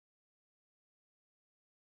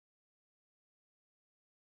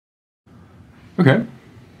Okay.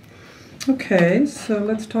 Okay, so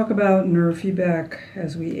let's talk about neurofeedback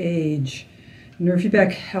as we age.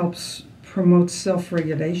 Neurofeedback helps promote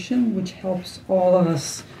self-regulation, which helps all of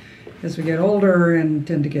us as we get older and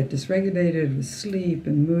tend to get dysregulated with sleep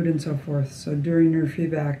and mood and so forth. So doing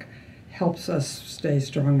neurofeedback helps us stay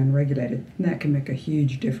strong and regulated. And that can make a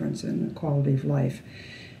huge difference in the quality of life.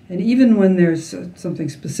 And even when there's something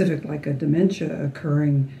specific like a dementia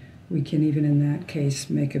occurring, we can even in that case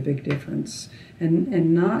make a big difference.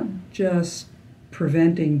 And not just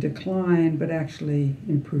preventing decline, but actually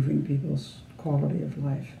improving people's quality of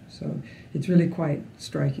life. So it's really quite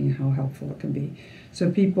striking how helpful it can be. So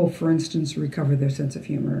people, for instance, recover their sense of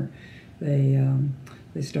humor. They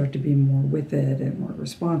start to be more with it and more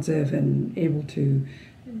responsive and able to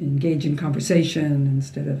engage in conversation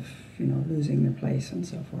instead of losing their place and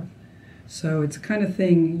so forth. So it's the kind of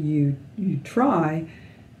thing you try,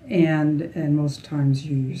 and most times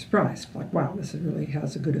you're surprised, like, wow, this really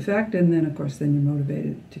has a good effect. And then of course then you're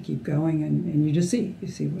motivated to keep going, and you see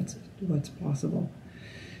what's possible.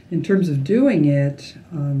 In terms of doing it,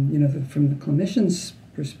 from the clinician's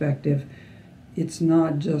perspective, it's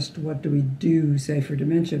not just what do we do, say, for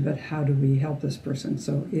dementia, but how do we help this person.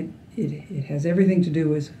 So it has everything to do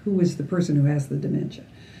with who is the person who has the dementia.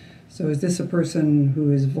 So is this a person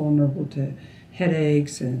who is vulnerable to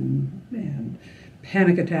headaches and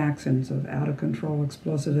panic attacks and sort of out-of-control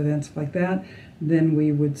explosive events like that? Then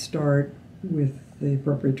we would start with the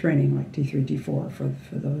appropriate training like T3, T4 for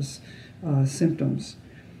those symptoms.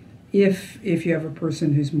 If you have a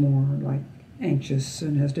person who's more like anxious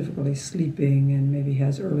and has difficulty sleeping and maybe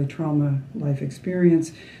has early trauma life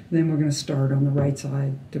experience, then we're going to start on the right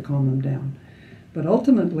side to calm them down. But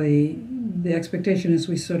ultimately, the expectation is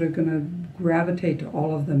we sort of going to gravitate to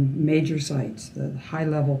all of the major sites, the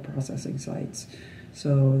high-level processing sites.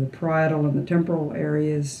 So the parietal and the temporal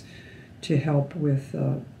areas to help with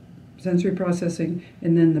sensory processing,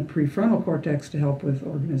 and then the prefrontal cortex to help with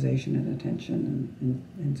organization and attention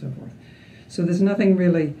and so forth. So there's nothing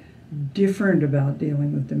really different about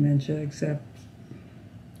dealing with dementia except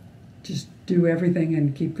just do everything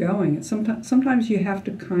and keep going. And sometimes you have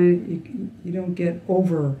to you don't get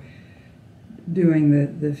over doing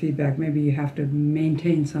the feedback. Maybe you have to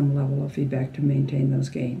maintain some level of feedback to maintain those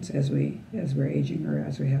gains as we're aging or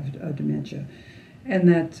as we have dementia, and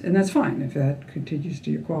that's fine if that contributes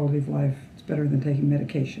to your quality of life. It's better than taking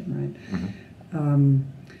medication, right? Mm-hmm.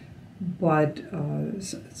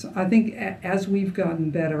 So I think as we've gotten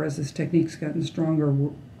better, as this technique's gotten stronger,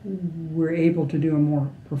 we're able to do a more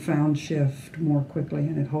profound shift more quickly,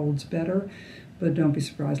 and it holds better. But don't be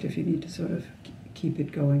surprised if you need to sort of keep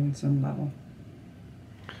it going at some level.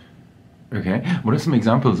 Okay. What are some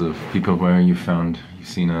examples of people where you've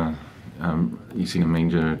seen a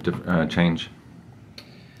major change?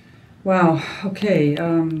 Wow. Okay.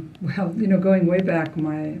 Going way back,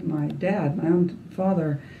 my dad, my own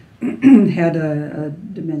father, had a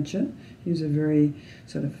dementia. He was a very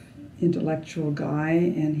sort of intellectual guy,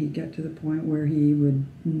 and he'd get to the point where he would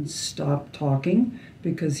stop talking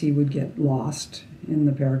because he would get lost in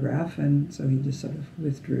the paragraph, and so he just sort of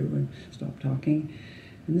withdrew and stopped talking.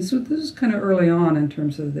 And this was kind of early on in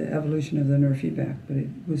terms of the evolution of the neurofeedback, but it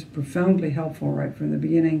was profoundly helpful right from the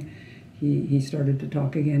beginning. He started to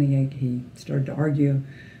talk again. He started to argue.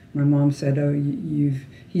 My mom said, "Oh,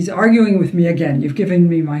 he's arguing with me again. You've given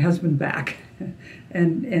me my husband back,"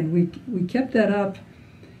 and we kept that up.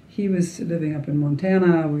 He was living up in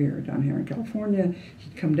Montana. We were down here in California.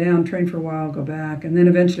 He'd come down, train for a while, go back, and then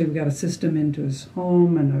eventually we got a system into his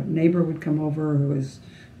home, and a neighbor would come over who was,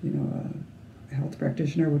 a health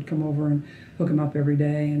practitioner would come over and hook him up every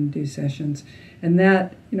day and do sessions. And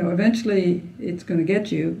that, eventually it's going to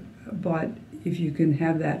get you, but if you can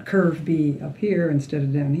have that curve be up here instead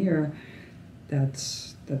of down here,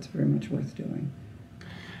 that's very much worth doing.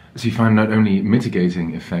 So you find not only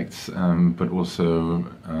mitigating effects, but also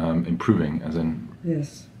improving, as in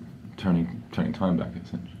yes, turning time back,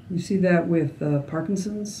 essentially. You see that with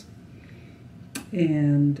Parkinson's,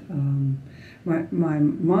 and my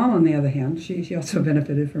mom, on the other hand, she also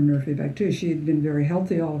benefited from neurofeedback too. She had been very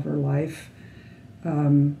healthy all of her life.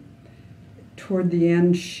 Toward the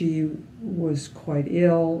end, she was quite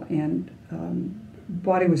ill, and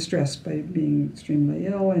body was stressed by being extremely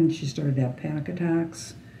ill, and she started to have panic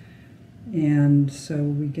attacks. And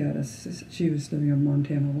so she was living in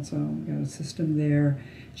Montana also, we got a system there.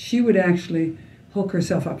 She would actually hook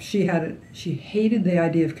herself up. She hated the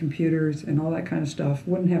idea of computers and all that kind of stuff,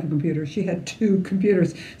 wouldn't have a computer. She had 2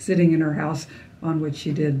 computers sitting in her house on which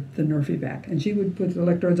she did the neurofeedback. And she would put the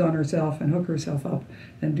electrodes on herself and hook herself up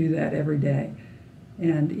and do that every day.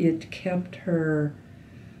 And it kept her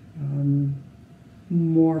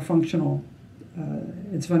more functional.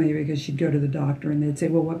 It's funny because she'd go to the doctor and they'd say,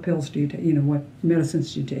 well, what pills do you take? What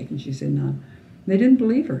medicines do you take? And she said, none. They didn't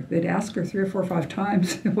believe her. They'd ask her 3 or 4 or 5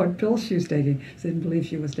 times what pills she was taking. They didn't believe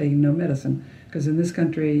she was taking no medicine. Because in this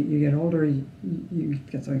country, you get older, you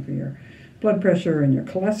get something for your blood pressure and your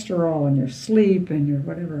cholesterol and your sleep and your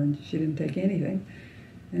whatever, and she didn't take anything.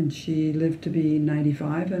 And she lived to be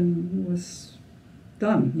 95 and was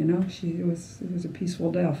done, it was a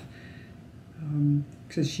peaceful death.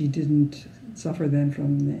 Because she didn't suffer then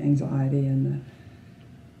from the anxiety and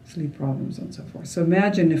the sleep problems and so forth. So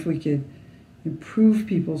imagine if we could improve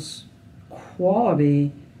people's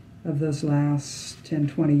quality of those last 10,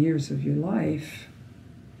 20 years of your life,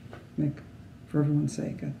 for everyone's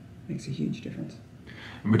sake, it makes a huge difference.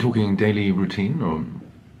 And we're talking daily routine, or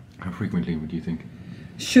how frequently would you think?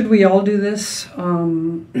 Should we all do this?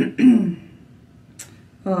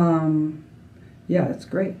 Yeah, it's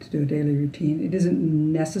great to do a daily routine. It isn't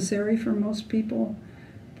necessary for most people,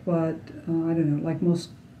 but I don't know, like most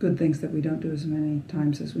good things that we don't do as many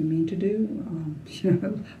times as we mean to do.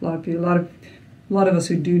 A lot of us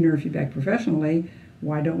who do neurofeedback professionally,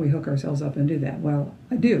 why don't we hook ourselves up and do that? Well,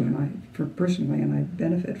 I do, and personally, and I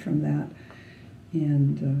benefit from that,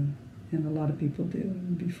 and a lot of people do. It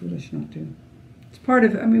would be foolish not to. It's part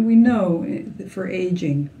of. We know that for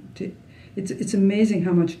aging, it's amazing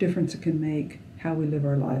how much difference it can make how we live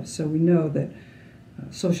our lives. So we know that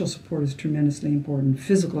social support is tremendously important.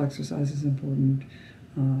 Physical exercise is important.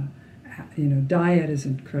 Diet is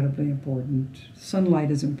incredibly important. Sunlight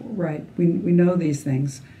is important. Right? We know these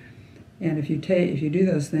things, and if you do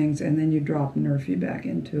those things and then you drop neurofeedback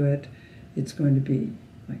into it, it's going to be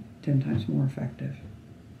like 10 times more effective.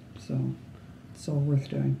 So it's all worth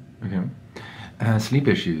doing. Okay. Sleep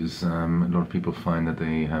issues. A lot of people find that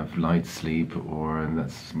they have light sleep, or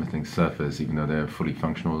that's when things surface, even though they're fully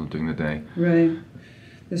functional during the day. Right.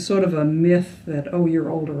 There's sort of a myth that, you're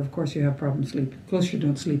older, of course you have problem sleep. Of course you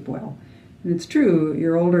don't sleep well. And it's true,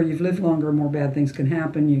 you're older, you've lived longer, more bad things can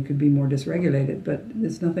happen, you could be more dysregulated, but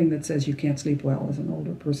there's nothing that says you can't sleep well as an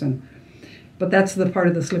older person. But that's the part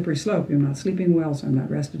of the slippery slope. I'm not sleeping well, so I'm not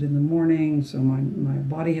rested in the morning, so my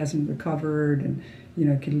body hasn't recovered, and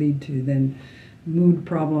it could lead to then mood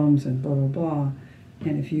problems and blah, blah, blah.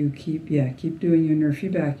 And if you keep doing your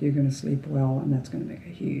neurofeedback, you're going to sleep well, and that's going to make a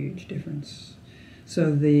huge difference.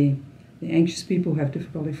 So the anxious people who have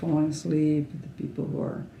difficulty falling asleep, the people who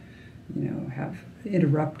are, have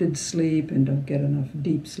interrupted sleep and don't get enough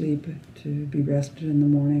deep sleep to be rested in the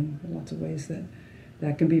morning. There are lots of ways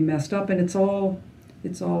that can be messed up, and it's all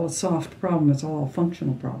a soft problem. It's all a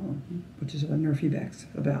functional problem, which is what neurofeedback's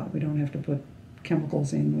about. We don't have to put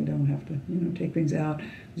chemicals in. We don't have to, take things out.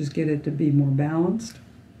 Just get it to be more balanced.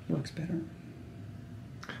 Works better.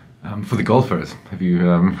 For the golfers, have you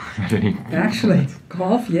had any? Actually,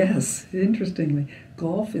 golf, yes. Interestingly,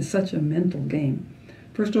 golf is such a mental game.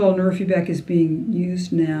 First of all, neurofeedback is being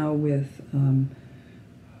used now with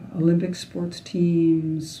Olympic sports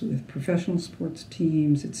teams, with professional sports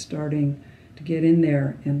teams. It's starting to get in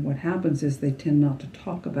there, and what happens is they tend not to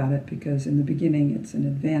talk about it because in the beginning it's an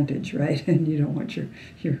advantage, right? And you don't want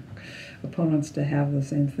your opponents to have the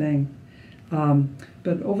same thing.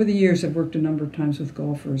 But over the years, I've worked a number of times with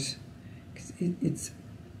golfers. It's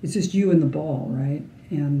just you and the ball, right?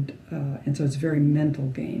 And so it's a very mental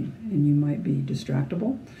game, and you might be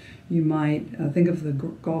distractible. You might think of the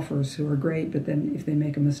golfers who are great, but then if they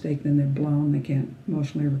make a mistake, then they're blown. They can't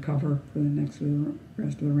emotionally recover for the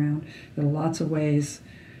rest of the round. There are lots of ways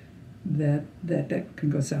that can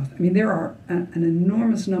go south. There are an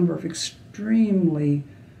enormous number of extremely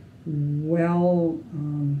well,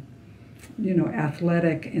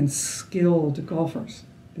 athletic and skilled golfers.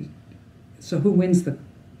 So who wins the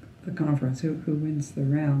conference? Who wins the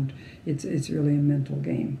round? It's really a mental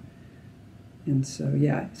game. And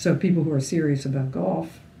so people who are serious about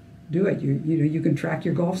golf do it. You can track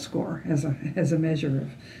your golf score as a measure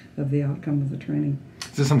of the outcome of the training.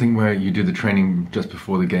 Is this something where you do the training just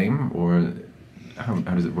before the game, or how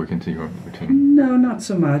does it work into your routine? No, not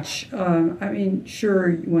so much.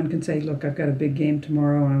 Sure, one can say, look, I've got a big game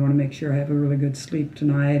tomorrow, and I want to make sure I have a really good sleep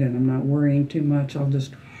tonight, and I'm not worrying too much. I'll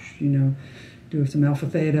just, do some alpha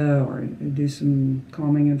theta or do some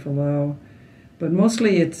calming inflow. But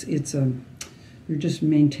mostly you're just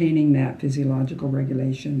maintaining that physiological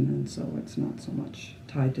regulation, and so it's not so much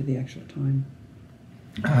tied to the actual time.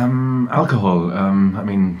 Alcohol,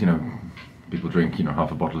 people drink,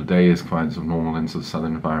 half a bottle a day is quite sort of normal in sort of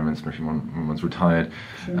southern environments, especially when one's retired.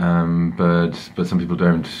 Sure. But some people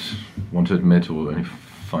don't want to admit or only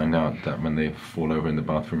find out that when they fall over in the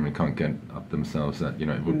bathroom and can't get up themselves, that,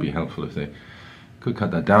 it would be helpful if they Could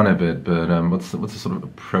cut that down a bit, but what's the sort of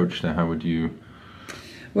approach there? How would you?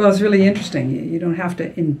 Well, it's really interesting. You don't have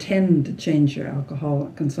to intend to change your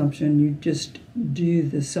alcohol consumption. You just do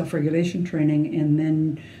the self-regulation training, and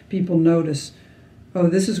then people notice, oh,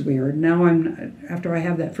 this is weird. Now after I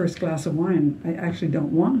have that first glass of wine, I actually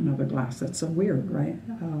don't want another glass. That's so weird, right?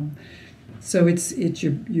 So it's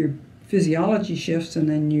your physiology shifts, and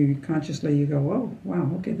then you consciously go, oh, wow,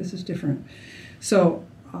 okay, this is different. So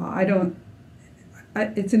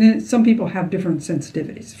some people have different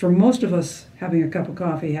sensitivities. For most of us, having a cup of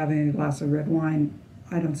coffee, having a glass of red wine,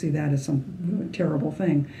 I don't see that as some terrible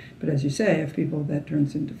thing. But as you say, if that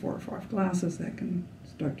turns into 4 or 5 glasses, that can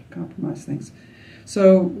start to compromise things.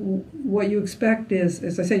 So what you expect is,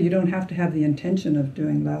 as I say, you don't have to have the intention of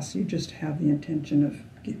doing less. You just have the intention of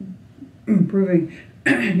improving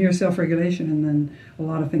your self-regulation, and then a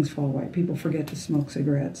lot of things fall away. People forget to smoke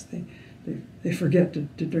cigarettes. They forget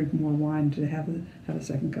to drink more wine, to have a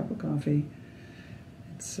second cup of coffee.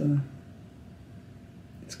 It's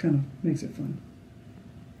kind of makes it fun.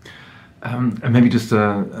 And maybe just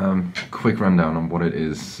a quick rundown on what it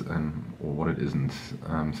is or what it isn't.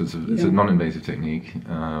 So it's a non-invasive technique,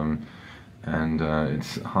 and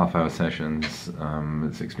it's half-hour sessions.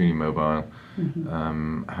 It's extremely mobile.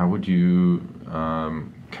 Mm-hmm. How would you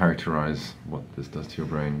characterize what this does to your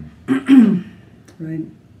brain? Right.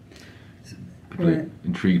 Right.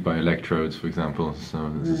 Intrigued by electrodes, for example. So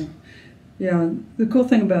right. Yeah, the cool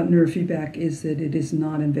thing about neurofeedback is that it is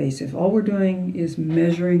not invasive. All we're doing is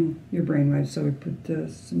measuring your brainwaves. So we put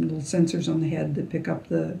some little sensors on the head that pick up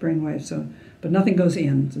the brainwaves. But nothing goes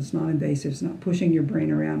in. So it's not invasive. It's not pushing your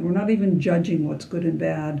brain around. We're not even judging what's good and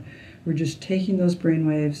bad. We're just taking those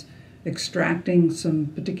brainwaves, extracting some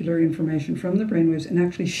particular information from the brainwaves, and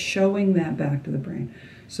actually showing that back to the brain.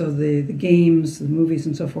 So the games, the movies,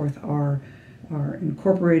 and so forth are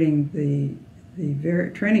incorporating the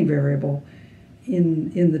training variable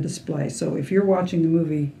in the display. So if you're watching the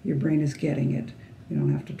movie, your brain is getting it. You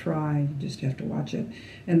don't have to try, you just have to watch it.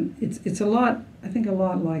 And it's a lot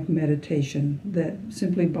like meditation, that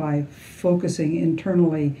simply by focusing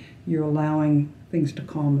internally, you're allowing things to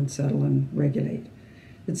calm and settle and regulate.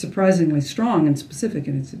 It's surprisingly strong and specific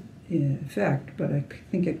in its effect, but I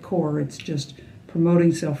think at core it's just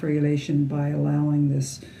promoting self-regulation by allowing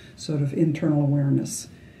this sort of internal awareness.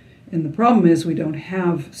 And the problem is we don't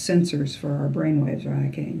have sensors for our brainwaves,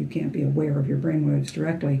 right? You can't be aware of your brainwaves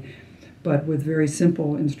directly, but with very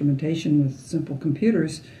simple instrumentation, with simple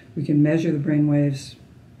computers, we can measure the brainwaves,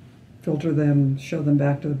 filter them, show them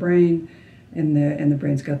back to the brain, and the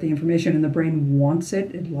brain's got the information, and the brain wants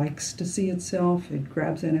it. It likes to see itself. It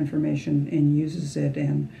grabs that information and uses it,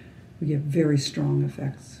 and we get very strong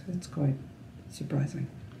effects. It's quite surprising.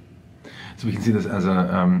 So we can see this as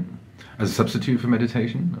a substitute for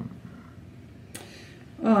meditation?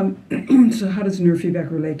 So how does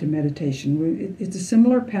neurofeedback relate to meditation? It's a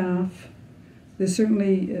similar path. There's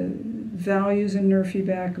certainly values in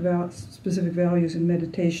neurofeedback, about specific values in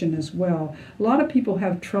meditation as well. A lot of people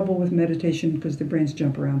have trouble with meditation because their brains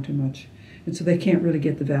jump around too much, and so they can't really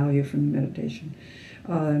get the value from meditation.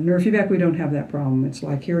 Neurofeedback, we don't have that problem. It's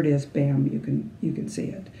like, here it is, bam, you can see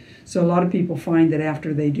it. So a lot of people find that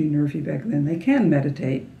after they do neurofeedback, then they can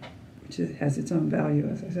meditate, which has its own value,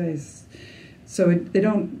 as I say. So they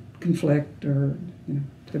don't conflict, or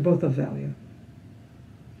they're both of value.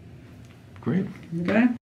 Great. Okay.